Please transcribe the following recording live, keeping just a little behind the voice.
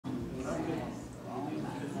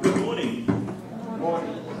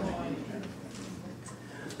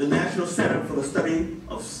The National Center for the Study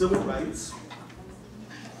of Civil Rights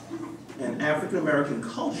and African American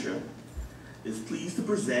Culture is pleased to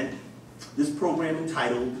present this program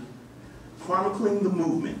entitled Chronicling the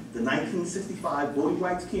Movement, the 1965 Voting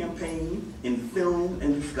Rights Campaign in Film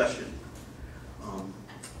and Discussion.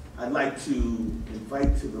 I'd like to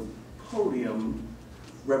invite to the podium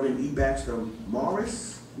Reverend E. Baxter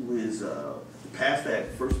Morris, who is the pastor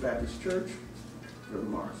at First Baptist Church. Reverend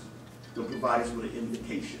Morris, to provide us with an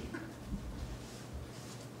invocation.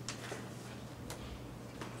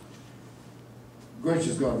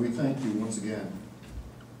 Gracious God, we thank you once again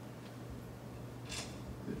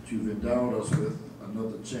that you've endowed us with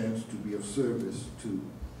another chance to be of service to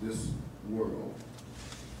this world.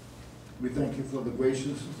 We thank you for the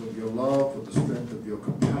graciousness of your love, for the strength of your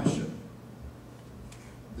compassion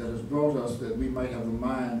that has brought us that we might have a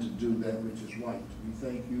mind to do that which is right. We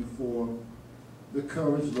thank you for the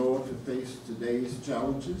courage, Lord, to face today's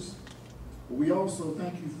challenges. We also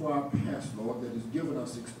thank you for our past, Lord, that has given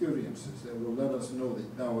us experiences that will let us know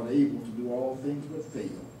that thou art able to do all things but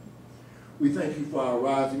fail. We thank you for our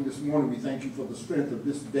rising this morning. We thank you for the strength of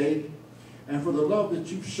this day and for the love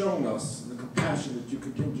that you've shown us and the compassion that you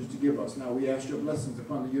continue to give us. Now we ask your blessings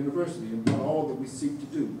upon the university and upon all that we seek to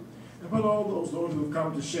do. And upon all those, Lord, who have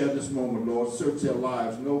come to share this moment, Lord, search their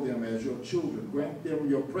lives, know them as your children. Grant them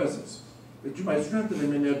your presence, that you might strengthen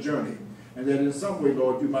them in their journey, and that in some way,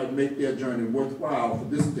 Lord, you might make their journey worthwhile for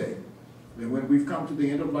this day. And when we've come to the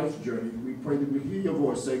end of life's journey, we pray that we hear your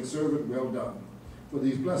voice saying, "Servant, well done." For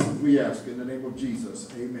these blessings we ask in the name of Jesus.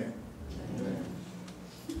 Amen. Amen.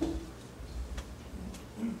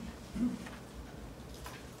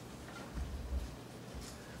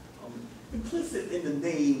 Implicit in the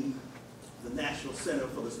name, the National Center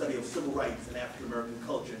for the Study of Civil Rights and African American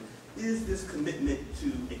Culture, is this commitment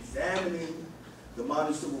to examining the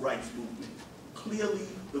modern civil rights movement. Clearly,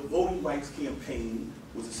 the Voting Rights Campaign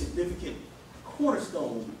was a significant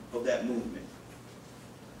cornerstone of that movement.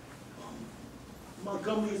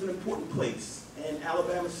 Montgomery is an important place, and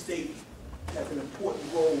Alabama State has an important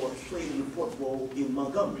role, or played an important role in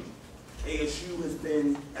Montgomery. ASU has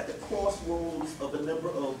been at the crossroads of a number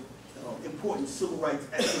of important civil rights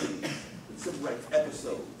activities, civil rights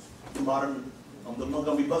episodes, the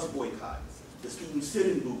Montgomery bus boycotts, the student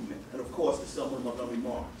sit-in movement, and of course the Selma and Montgomery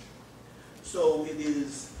March. So it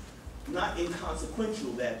is not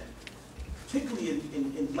inconsequential that, particularly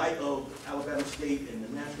in light of Alabama State and the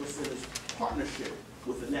National Center's partnership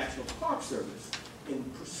with the National Park Service in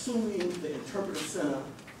pursuing the Interpretive Center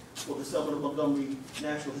for the Selma and Montgomery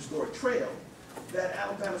National Historic Trail, that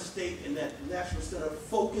Alabama State and that National Center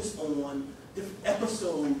focus on different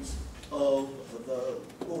episodes of the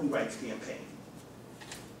Voting Rights Campaign.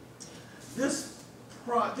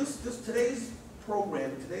 Today's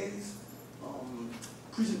program, today's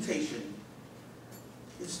presentation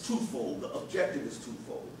is twofold. The objective is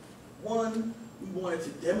twofold. One, we wanted to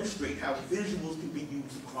demonstrate how visuals can be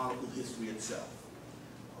used to chronicle history itself.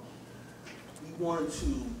 We wanted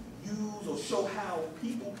to use or show how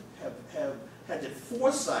people have had the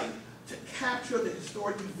foresight to capture the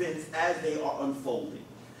historic events as they are unfolding.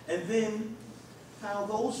 And then how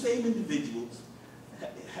those same individuals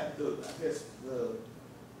have the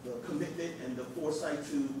commitment and the foresight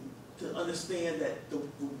to understand that the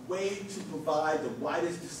way to provide the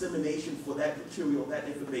widest dissemination for that material, that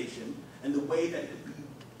information, and the way that it could be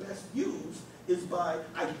best used is by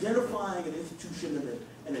identifying an institution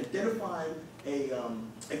and identifying a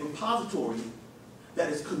repository that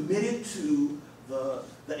is committed to the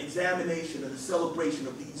examination and the celebration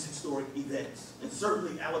of these historic events. And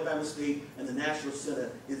certainly Alabama State and the National Center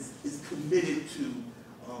is committed to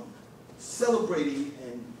celebrating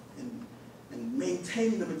and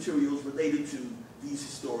maintaining the materials related to these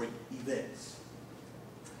historic events.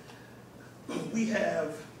 We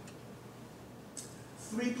have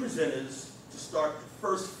 3 presenters to start the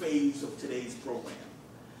first phase of today's program.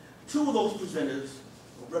 2 of those presenters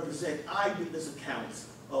represent eyewitness accounts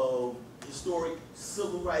of historic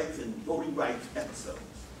civil rights and voting rights episodes.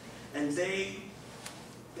 And they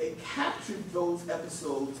captured those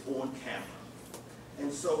episodes on camera.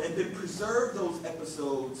 And then preserved those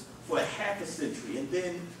episodes for a half a century, and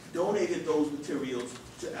then donated those materials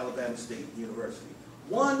to Alabama State University.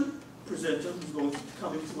 One presenter who's going to be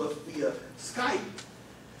coming to us via Skype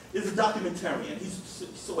is a documentarian. He's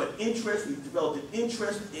developed an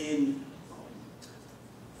interest in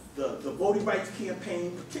the Voting Rights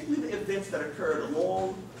Campaign, particularly the events that occurred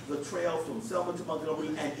along the trail from Selma to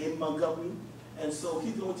Montgomery and in Montgomery. And so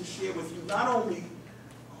he's going to share with you not only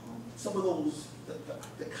some of those,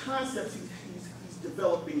 the concepts he's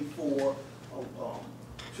developing for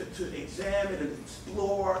to examine and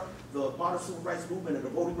explore the modern civil rights movement and the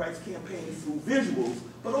voting rights campaign through visuals,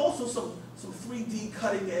 but also some 3D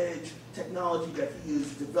cutting-edge technology that he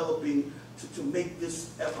is developing to make these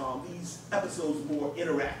episodes more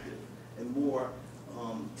interactive and more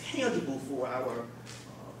tangible for our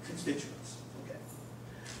constituents.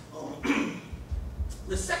 Okay.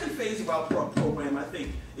 The second phase of our program, I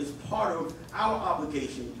think, is part of our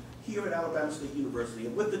obligation here at Alabama State University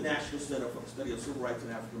and with the National Center for the Study of Civil Rights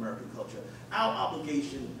and African American Culture, our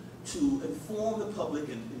obligation to inform the public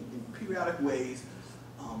in periodic ways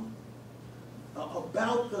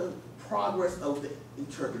about the progress of the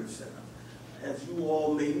Interpretive Center. As you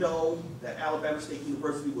all may know, that Alabama State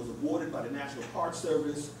University was awarded by the National Park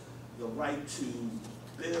Service the right to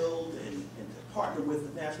build and to partner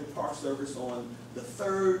with the National Park Service on the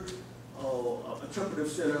third Interpretive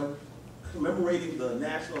Center commemorating the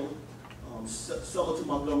National Selma to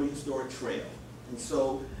Montgomery Historic Trail. And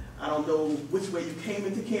so, I don't know which way you came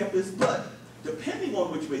into campus, but depending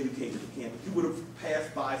on which way you came into campus, you would have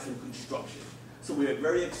passed by some construction. So we are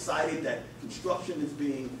very excited that construction is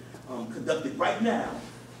being conducted right now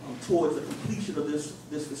towards the completion of this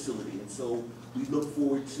facility. And so we look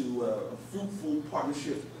forward to a fruitful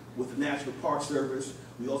partnership with the National Park Service.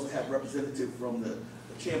 We also have representatives from the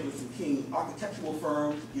Chambless and King architectural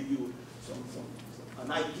firm to give you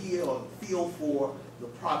an idea or feel for the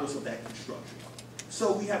progress of that construction.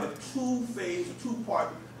 So we have a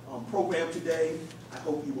two-part program today. I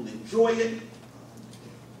hope you will enjoy it.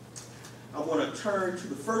 I want to turn to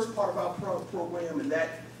the first part of our program, and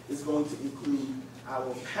that is going to include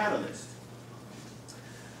our panelists.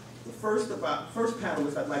 The first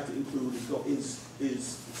panelist I'd like to include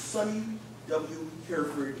is Sonnie W.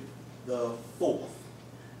 Hereford IV.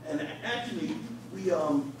 And actually,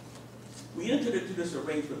 we entered into this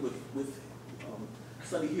arrangement with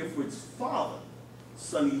Sonnie Hereford's father,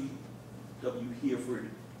 Sonnie W. Hereford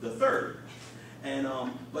III. And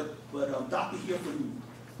but Dr. Hereford,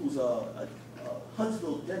 who's a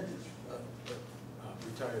Huntsville dentist,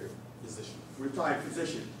 retired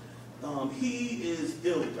physician. He is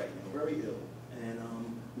ill right now, very ill, and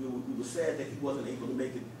we were sad that he wasn't able to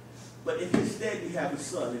make it. But in his stead, we have his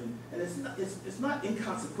son, and it's not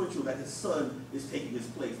inconsequential that his son is taking his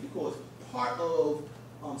place, because part of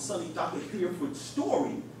Dr. Hereford's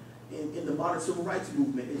story in the modern civil rights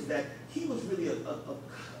movement is that he was really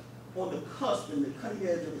on the cusp and the cutting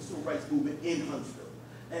edge of the civil rights movement in Huntsville,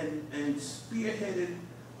 and spearheaded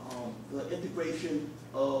the integration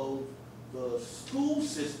of the school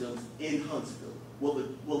systems in Huntsville.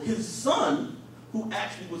 Well, his son, who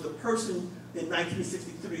actually was the person in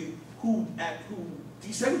 1963 who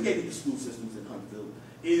desegregated the school systems in Huntsville,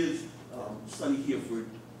 is Sonnie Hereford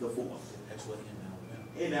IV. Actually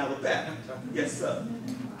in Alabama. Yes, sir.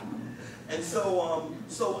 And so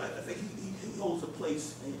I think he holds a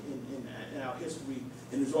place in our history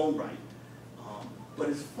in his own right. But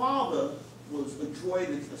his father was adroit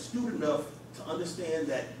and astute enough to understand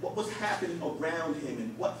that what was happening around him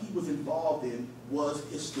and what he was involved in was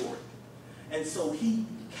historic. And so he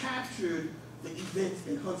captured the events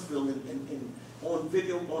in Huntsville and on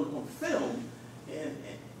video, on film, and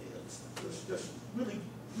it's just really,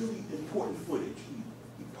 really important footage.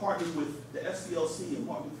 He partnered with the SCLC and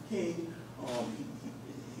Martin Luther King.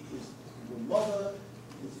 His mother,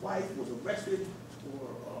 his wife was arrested for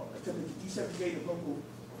attempting to desegregate a local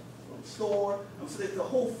store. So the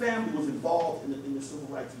whole family was involved in the civil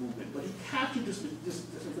rights movement. But he captured this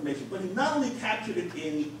information. But he not only captured it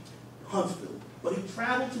in Huntsville, but he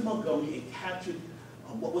traveled to Montgomery and captured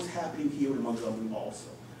what was happening here in Montgomery also.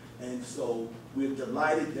 And so we're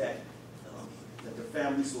delighted that the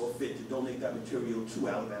family saw fit to donate that material to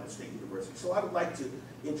Alabama State University. So I would like to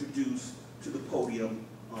introduce to the podium,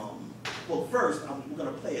 well, first we're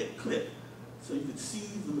going to play a clip so you can see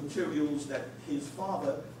the materials that his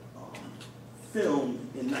father filmed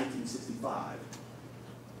in 1965.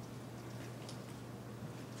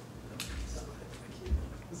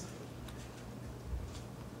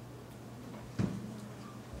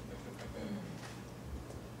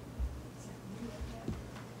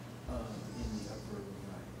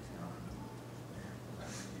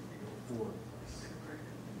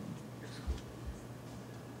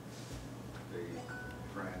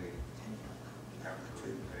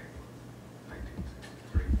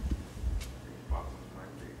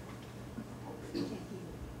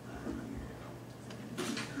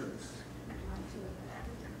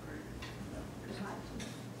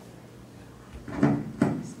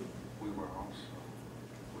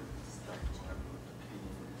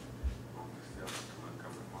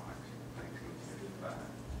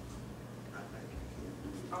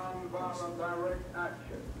 nonviolent direct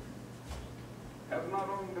action has not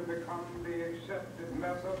only become the accepted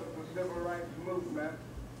method of the civil rights movement,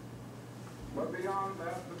 but beyond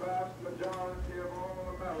that, the vast majority of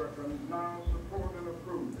all Americans now support and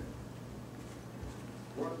approve it.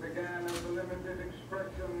 What began as a limited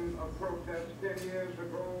expression of protest 10 years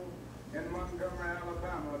ago in Montgomery,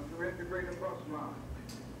 Alabama, to integrate a bus line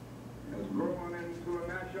has grown into a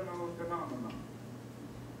national phenomenon.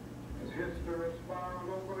 As history spiraled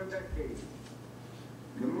over the decades,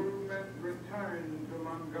 the movement returned to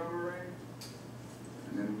Montgomery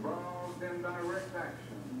and involved in direct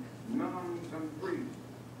action nuns and priests,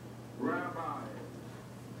 rabbis,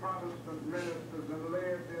 Protestant ministers, and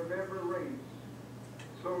laity of every race,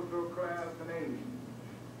 social class, and age.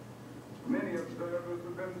 Many observers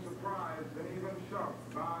have been surprised and even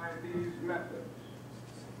shocked by these methods.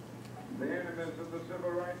 The enemies of the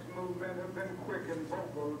civil rights movement have been quick and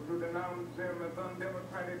vocal to denounce them as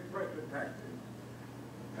undemocratic pressure tactics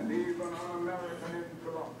and even un-American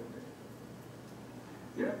interlocutors.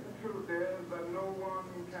 Yet the truth is that no one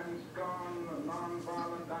can scorn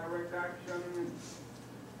nonviolent direct action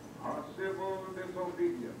or civil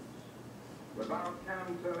disobedience without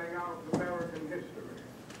canceling out American history.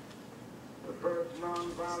 The first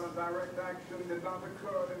nonviolent direct action did not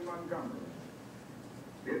occur in Montgomery.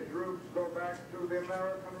 Its roots go back to the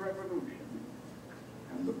American Revolution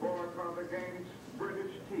and the boycott against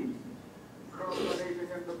British tea, culminating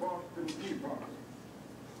in the Boston Tea Party.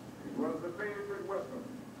 It was the favorite weapon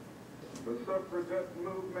of the suffragette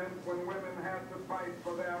movement when women had to fight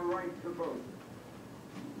for their right to vote.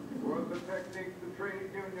 It was the technique the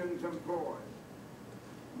trade unions employed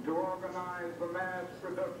to organize the mass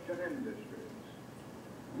production industries.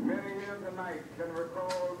 Many here tonight can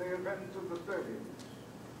recall the events of the 30s,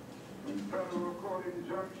 when federal court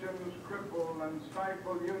injunctions crippled and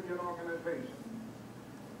stifled union organization.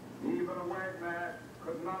 Even a Wagner Act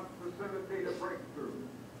could not facilitate a breakthrough.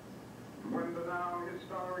 When the now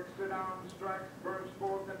historic sit-down strikes burst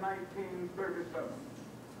forth in 1937,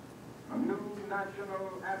 a new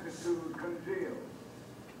national attitude congealed.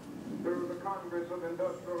 Through the Congress of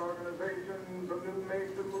Industrial Organizations, a new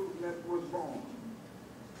major movement was born.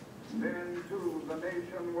 Then, too, the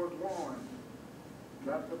nation was warned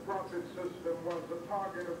that the profit system was the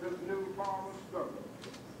target of this new form of struggle.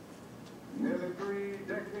 Nearly 3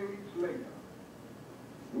 decades later,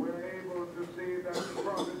 we're able to see that the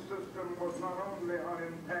profit system was not only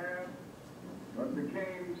unimpaired, but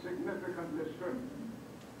became significantly strengthened.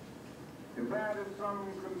 If there is some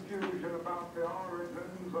confusion about the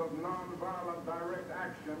origins of nonviolent direct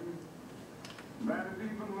action, that is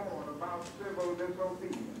even more about civil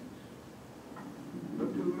disobedience. The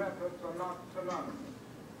two methods are not synonymous.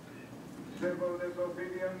 Civil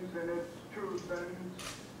disobedience in its true sense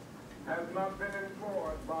has not been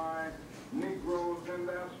employed by Negroes in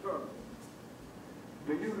their struggle.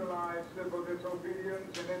 To utilize civil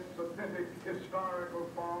disobedience in its authentic historical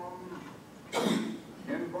form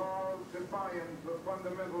involves defiance of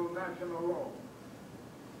fundamental national law.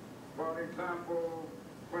 For example,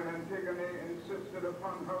 when Antigone insisted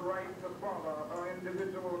upon her right to follow her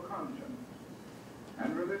individual conscience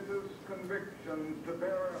and religious convictions to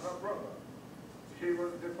bury her brother, she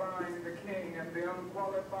was defying the king and the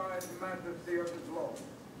unqualified majesty of his law.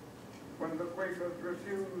 When the Quakers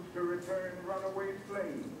refused to return runaway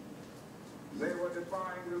slaves, they were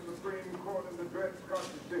defying the Supreme Court in the Dred Scott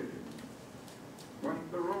decision. When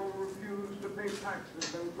Thoreau refused to pay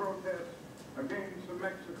taxes in protest against the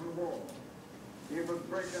Mexican War, he was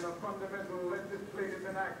breaking a fundamental legislative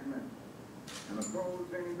enactment and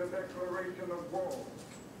opposing the declaration of war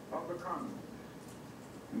of the Congress.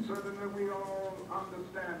 And certainly we all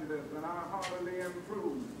understand this, and I heartily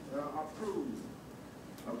approve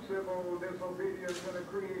of civil disobedience in a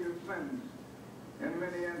creative sense in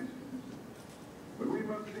many instances. But we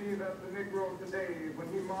must see that the Negro today, when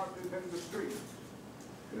he marches in the streets,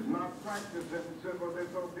 is not practicing civil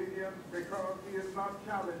disobedience because he is not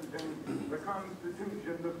challenging the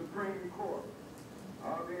Constitution, the Supreme Court,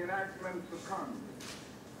 or the enactments of Congress.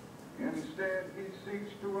 Instead, he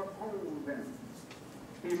seeks to uphold them.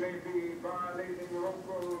 He may be violating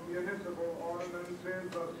local municipal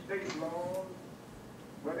ordinances or state laws,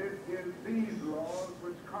 but it is these laws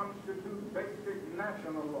which constitute basic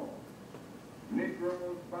national law.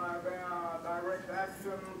 Negroes, by their direct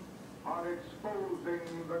action, are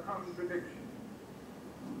exposing the contradiction.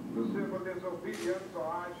 The civil disobedience, or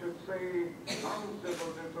I should say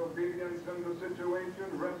uncivil disobedience in the situation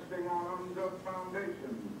resting on unjust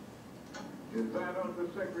foundations, is that of the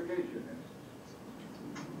segregationists.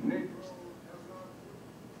 Negroes have not...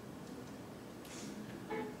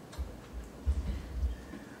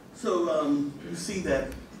 So you see that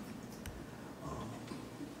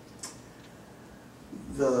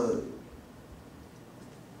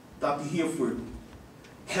Dr. Hereford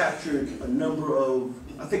captured a number of,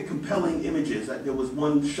 I think, compelling images. There was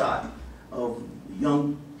one shot of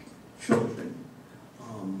young children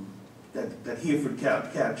that Hereford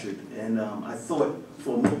captured, and I thought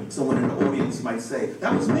for a moment someone in the audience might say,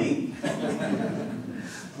 that was me.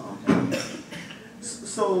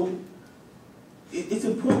 So it's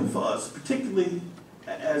important for us, particularly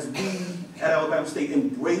as we at Alabama State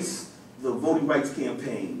embrace the voting rights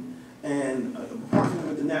campaign and partnering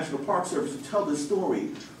with the National Park Service to tell this story,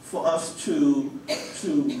 for us to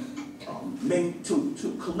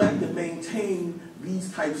collect and maintain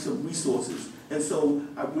these types of resources. And so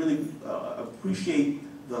I really appreciate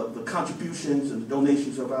the contributions and the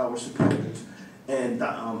donations of our supporters. And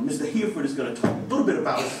Mr. Hereford is going to talk a little bit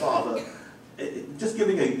about his father, just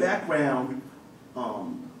giving a background.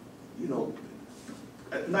 You know,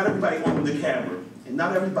 not everybody owned the camera, and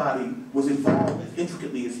not everybody was involved as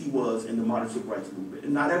intricately as he was in the modern civil rights movement,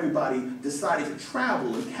 and not everybody decided to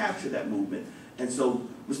travel and capture that movement. And so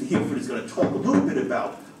Mr. Hereford is going to talk a little bit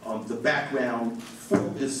about the background for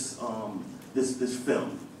this this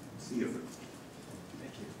film. Mr. Hereford.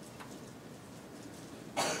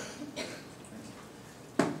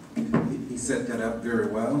 Thank you. He set that up very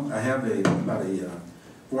well. I have about a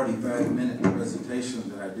 45-minute presentation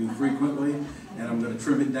that I do frequently, and I'm going to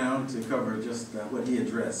trim it down to cover just what he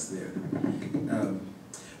addressed there. And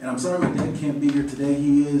I'm sorry my dad can't be here today.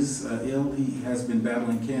 He is ill. He has been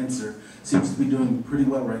battling cancer. Seems to be doing pretty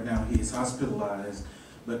well right now. He is hospitalized,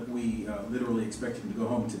 but we literally expect him to go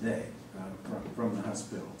home today from the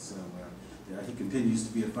hospital. So yeah, he continues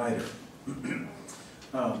to be a fighter.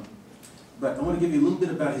 But I want to give you a little bit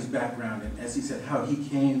about his background, and as he said, how he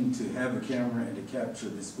came to have a camera and to capture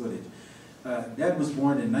this footage. Dad was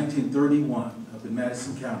born in 1931 up in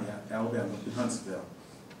Madison County, Alabama, up in Huntsville.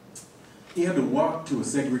 He had to walk to a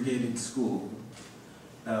segregated school.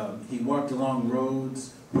 He walked along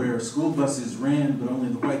roads where school buses ran, but only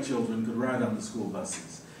the white children could ride on the school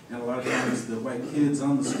buses. And a lot of times the white kids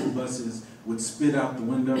on the school buses would spit out the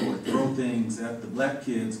window or throw things at the black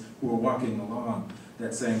kids who were walking along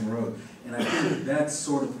that same road. And I think that's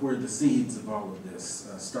sort of where the seeds of all of this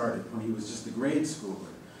started, when he was just a grade schooler.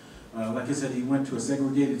 Like I said, he went to a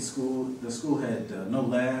segregated school. The school had no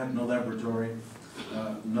lab, no laboratory,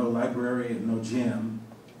 no library, and no gym.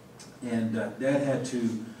 And Dad had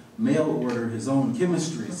to mail order his own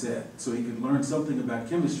chemistry set so he could learn something about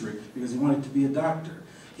chemistry because he wanted to be a doctor.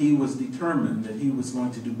 He was determined that he was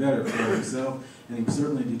going to do better for himself, and he was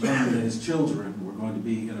certainly determined that his children were going to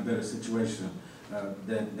be in a better situation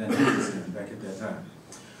than he was in back at that time.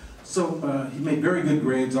 So he made very good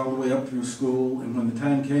grades all the way up through school, and when the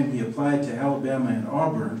time came, he applied to Alabama and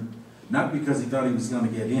Auburn, not because he thought he was going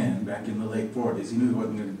to get in back in the late 40s. He knew he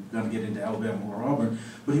wasn't going to get into Alabama or Auburn,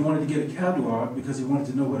 but he wanted to get a catalog because he wanted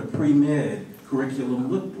to know what a pre-med curriculum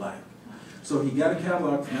looked like. So he got a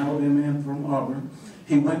catalog from Alabama and from Auburn.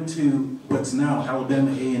 He went to what's now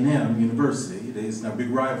Alabama A&M University. It is now a big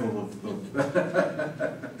rival of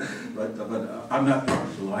but I'm not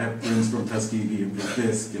partial. I have friends from Tuskegee and from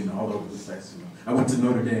Fisk and all over the place. You know. I went to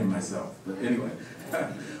Notre Dame myself, but anyway.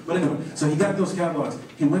 So he got those catalogs.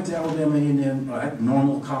 He went to Alabama A&M at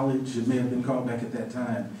Normal College, it may have been called back at that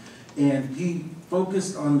time, and he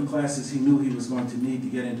focused on the classes he knew he was going to need to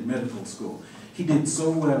get into medical school. He did so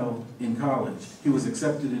well in college, he was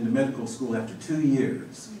accepted into medical school after 2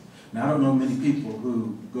 years. Now, I don't know many people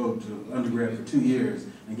who go to undergrad for 2 years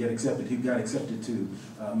and get accepted. He got accepted to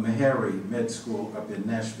Meharry Med School up in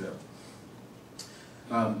Nashville.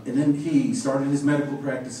 And then he started his medical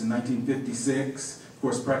practice in 1956. Of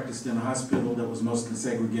course, practiced in a hospital that was mostly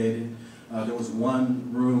segregated. There was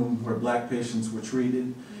one room where black patients were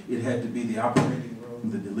treated. It had to be the operating room,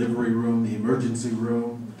 the delivery room, the emergency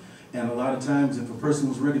room. And a lot of times, if a person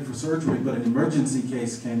was ready for surgery, but an emergency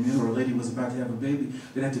case came in, or a lady was about to have a baby,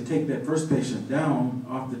 they'd have to take that first patient down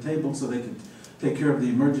off the table so they could take care of the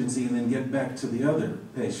emergency and then get back to the other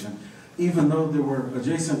patient, even though there were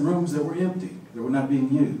adjacent rooms that were empty, that were not being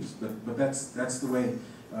used. But that's the way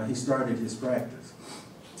he started his practice.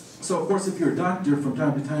 So, of course, if you're a doctor, from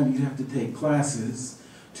time to time, you have to take classes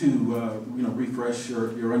to refresh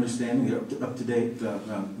your understanding, up-to-date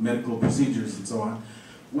medical procedures and so on.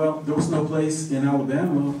 Well, there was no place in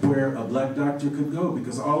Alabama where a black doctor could go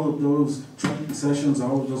because all of those training sessions,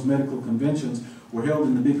 all of those medical conventions were held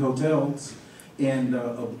in the big hotels, and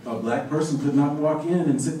a black person could not walk in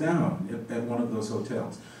and sit down at one of those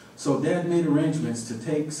hotels. So Dad made arrangements to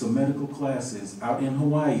take some medical classes out in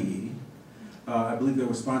Hawaii. I believe they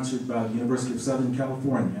were sponsored by the University of Southern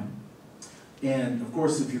California. And of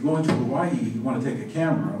course, if you're going to Hawaii, you want to take a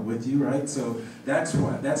camera with you, right? So that's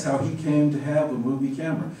how he came to have a movie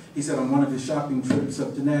camera. He said on one of his shopping trips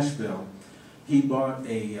up to Nashville, he bought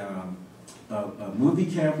a movie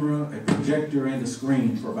camera, a projector, and a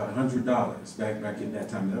screen for about $100 back in that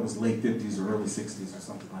time. That was late 50s or early 60s or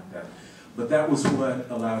something like that. But that was what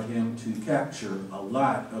allowed him to capture a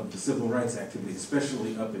lot of the civil rights activity,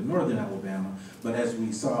 especially up in northern Alabama. But as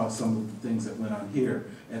we saw some of the things that went on here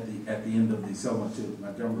at the end of the Selma to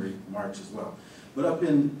Montgomery march as well. But up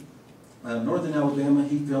in northern Alabama,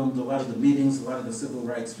 he filmed a lot of the meetings, a lot of the civil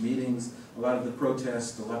rights meetings, a lot of the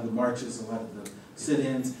protests, a lot of the marches, a lot of the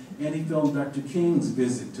sit-ins, and he filmed Dr. King's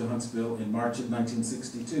visit to Huntsville in March of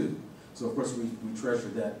 1962. So of course we treasure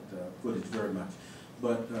that footage very much.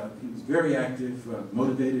 But he was very active,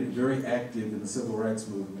 motivated, and very active in the civil rights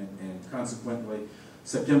movement, and consequently,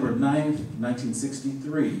 September 9th,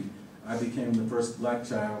 1963, I became the first black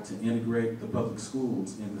child to integrate the public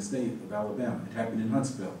schools in the state of Alabama. It happened in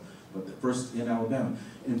Huntsville, but the first in Alabama.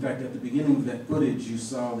 In fact, at the beginning of that footage, you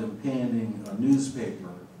saw them panning a newspaper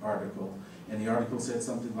article, and the article said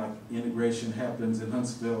something like, integration happens in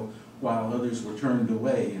Huntsville while others were turned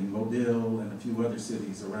away in Mobile and a few other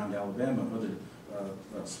cities around Alabama. Other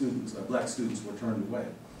black students were turned away.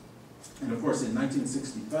 And of course, in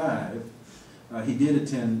 1965, he did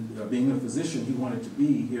attend, being a physician, he wanted to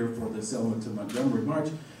be here for the Selma to Montgomery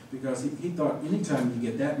March, because he thought anytime you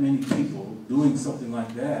get that many people doing something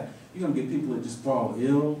like that, you're going to get people that just fall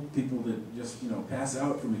ill, people that just, pass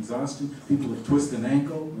out from exhaustion, people that twist an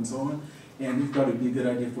ankle, and so on. And he thought it would be a good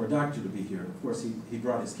idea for a doctor to be here. Of course, he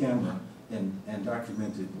brought his camera and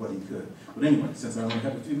documented what he could. But anyway, since I only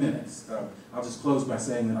have a few minutes, I'll just close by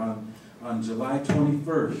saying that on July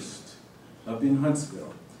 21st, up in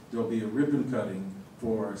Huntsville, there'll be a ribbon cutting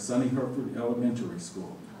for Sonnie Hereford Elementary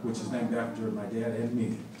School, which is named after my dad and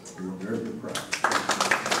me. We were very, very proud.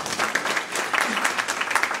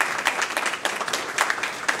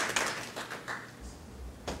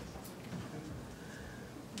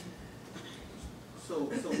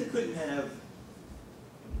 So we couldn't have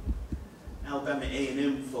Alabama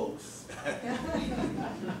A&M folks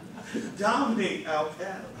dominate our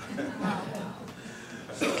panel.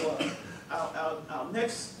 So our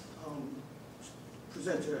next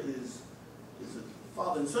presenter is a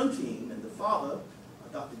father and son team, and the father,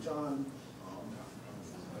 Dr. John.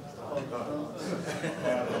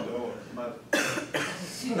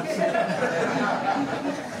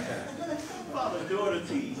 Father-daughter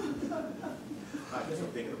team. I guess I'm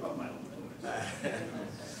thinking about my own.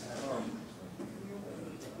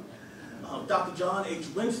 Dr. John H.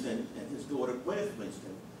 Winston and his daughter Gwyneth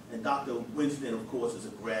Winston, and Dr. Winston, of course, is a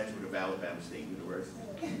graduate of Alabama State University.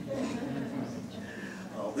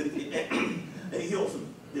 And he also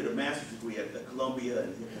did a master's degree at Columbia,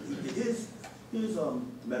 and he did his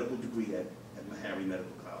medical degree at Meharry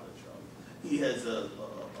Medical College. He has a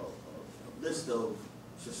list of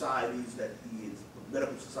societies that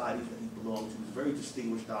medical societies that he belonged to. He's a very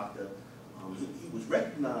distinguished doctor. He was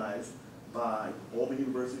recognized by Auburn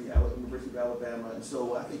University, University of Alabama, and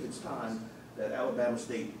so I think it's time that Alabama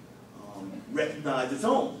State recognize its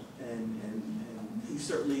own. And he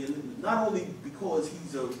certainly, not only because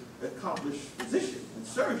he's an accomplished physician and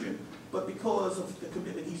surgeon, but because of the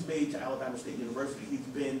commitment he's made to Alabama State University. He's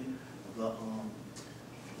been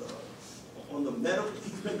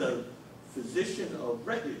he's been the physician of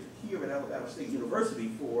record here at Alabama State University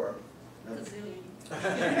for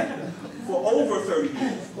over 30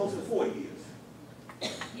 years, close to 40 years.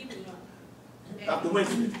 Dr.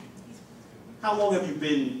 Winston, how long have you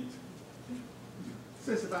been?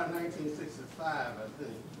 Since about 1965, I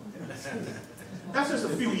think. That's just a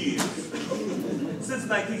few years, since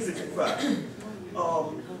 1965.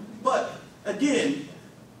 But again,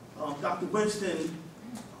 Dr. Winston,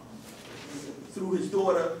 through his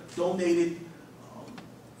daughter, donated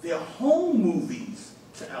their home movies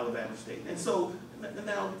to Alabama State. And so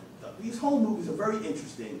now these home movies are very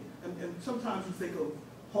interesting, and sometimes you think of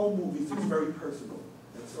home movies as very personal.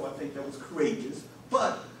 And so I think that was courageous.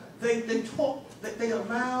 But they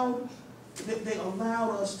allowed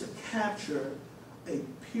us to capture a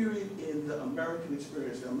period in the American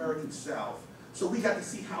experience, the American South. So we got to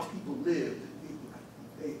see how people lived.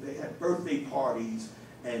 They had birthday parties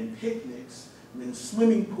and picnics and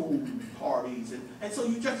swimming pool parties. And so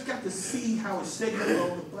you just got to see how a segment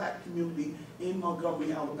of the black community in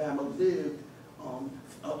Montgomery, Alabama lived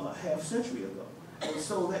a half century ago. And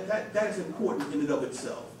so that is important in and of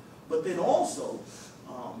itself. But then also,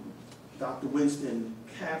 Dr. Winston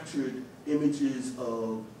captured images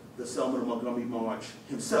of the Selma to Montgomery March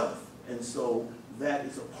himself. And so that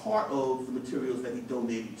is a part of the materials that he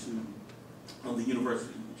donated to the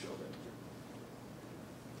university. We show that.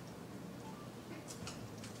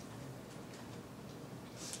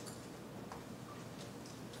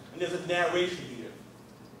 And there's a narration here.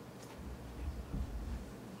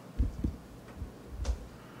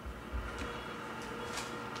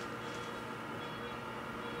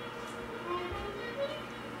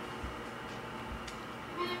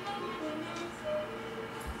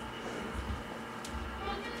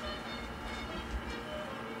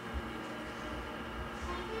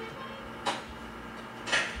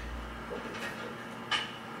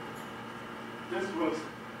 This was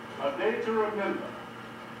a day to remember.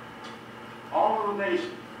 All of the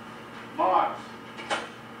nation marched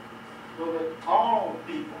so that all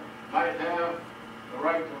people might have the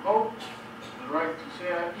right to vote, the right to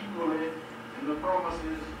share equally in the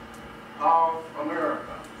promises of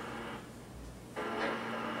America.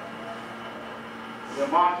 We're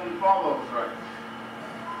marching for those rights.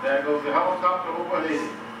 There goes the helicopter overhead.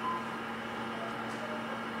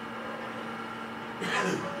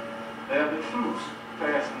 There are the troops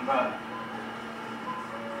passing by.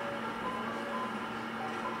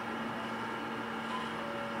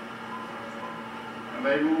 And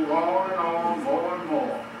they move on and on, more and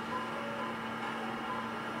more.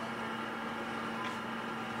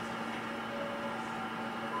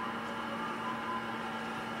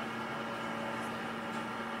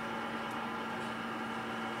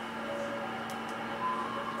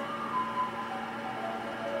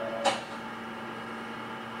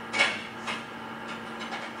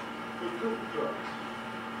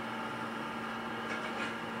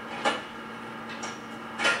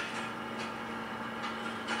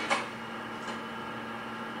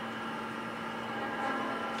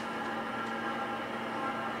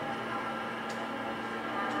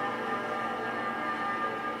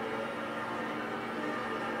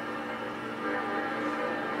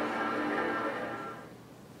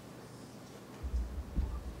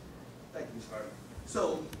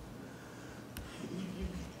 So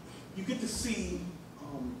you get to see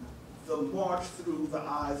the march through the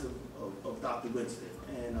eyes of Dr. Winston.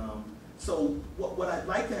 And so what I'd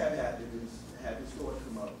like to have happen is have his daughter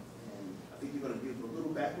come up. And I think you're going to give a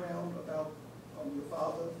little background about your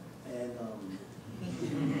father and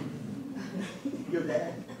your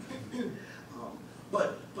dad.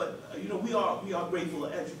 But you know, we are grateful,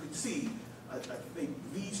 as you can see. I think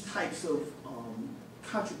these types of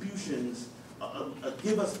contributions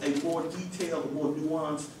give us a more detailed, a more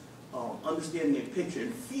nuanced understanding and picture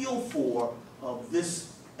and feel for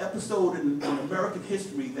this episode in American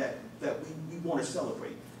history that we want to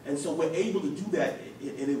celebrate. And so we're able to do that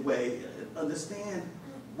in a way, understand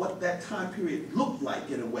what that time period looked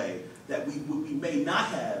like in a way that we may not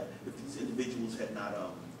have if these individuals had not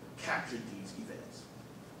captured these events.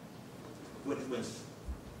 Winston.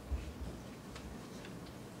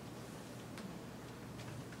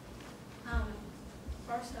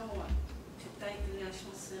 First, I want to thank the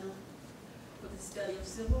National Center for the Study of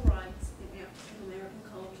Civil Rights in African American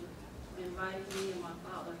Culture for inviting me and my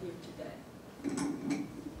father here today.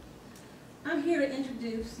 I'm here to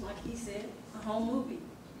introduce, like he said, a home movie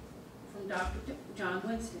from Dr. John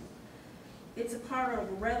Winston. It's a part of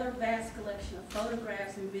a rather vast collection of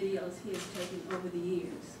photographs and videos he has taken over the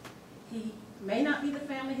years. He may not be the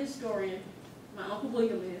family historian, my Uncle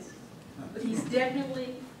William is, but he's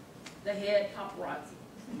definitely the head paparazzi.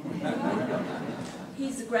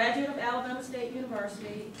 He's a graduate of Alabama State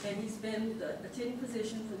University, and he's been the attending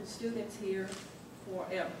physician for the students here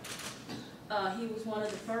forever. He was one of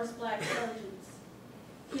the first black surgeons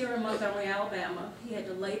here in Montgomery, Alabama. He had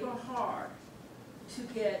to labor hard to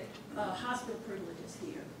get hospital privileges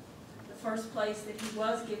here. The first place that he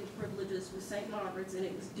was given privileges was St. Margaret's, and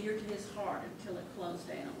it was dear to his heart until it closed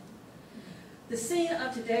down. The scene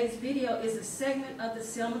of today's video is a segment of the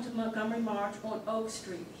Selma to Montgomery March on Oak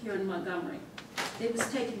Street here in Montgomery. It was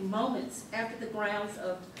taken moments after they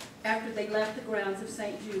left the grounds of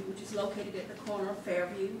St. Jude, which is located at the corner of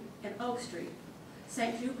Fairview and Oak Street.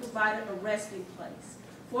 St. Jude provided a resting place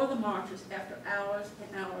for the marchers after hours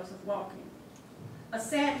and hours of walking. A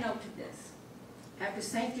sad note to this: after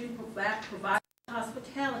St. Jude provided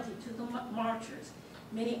hospitality to the marchers,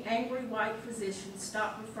 many angry white physicians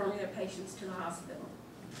stopped referring their patients to the hospital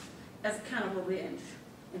as a kind of revenge,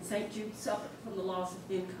 and St. Jude suffered from the loss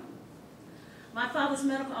of income. My father's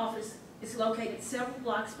medical office is located several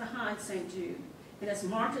blocks behind St. Jude, and as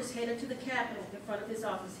marchers headed to the Capitol in front of his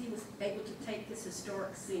office, he was able to take this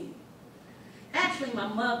historic scene. Actually, my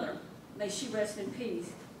mother, may she rest in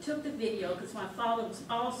peace, took the video because my father was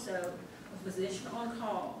also a physician on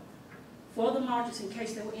call for the marchers in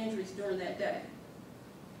case there were injuries during that day.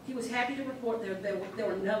 He was happy to report there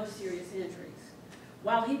were no serious injuries.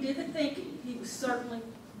 While he did the thinking, he was certainly,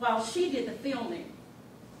 while she did the filming,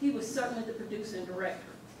 he was certainly the producer and director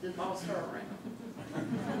that bossed her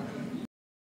around.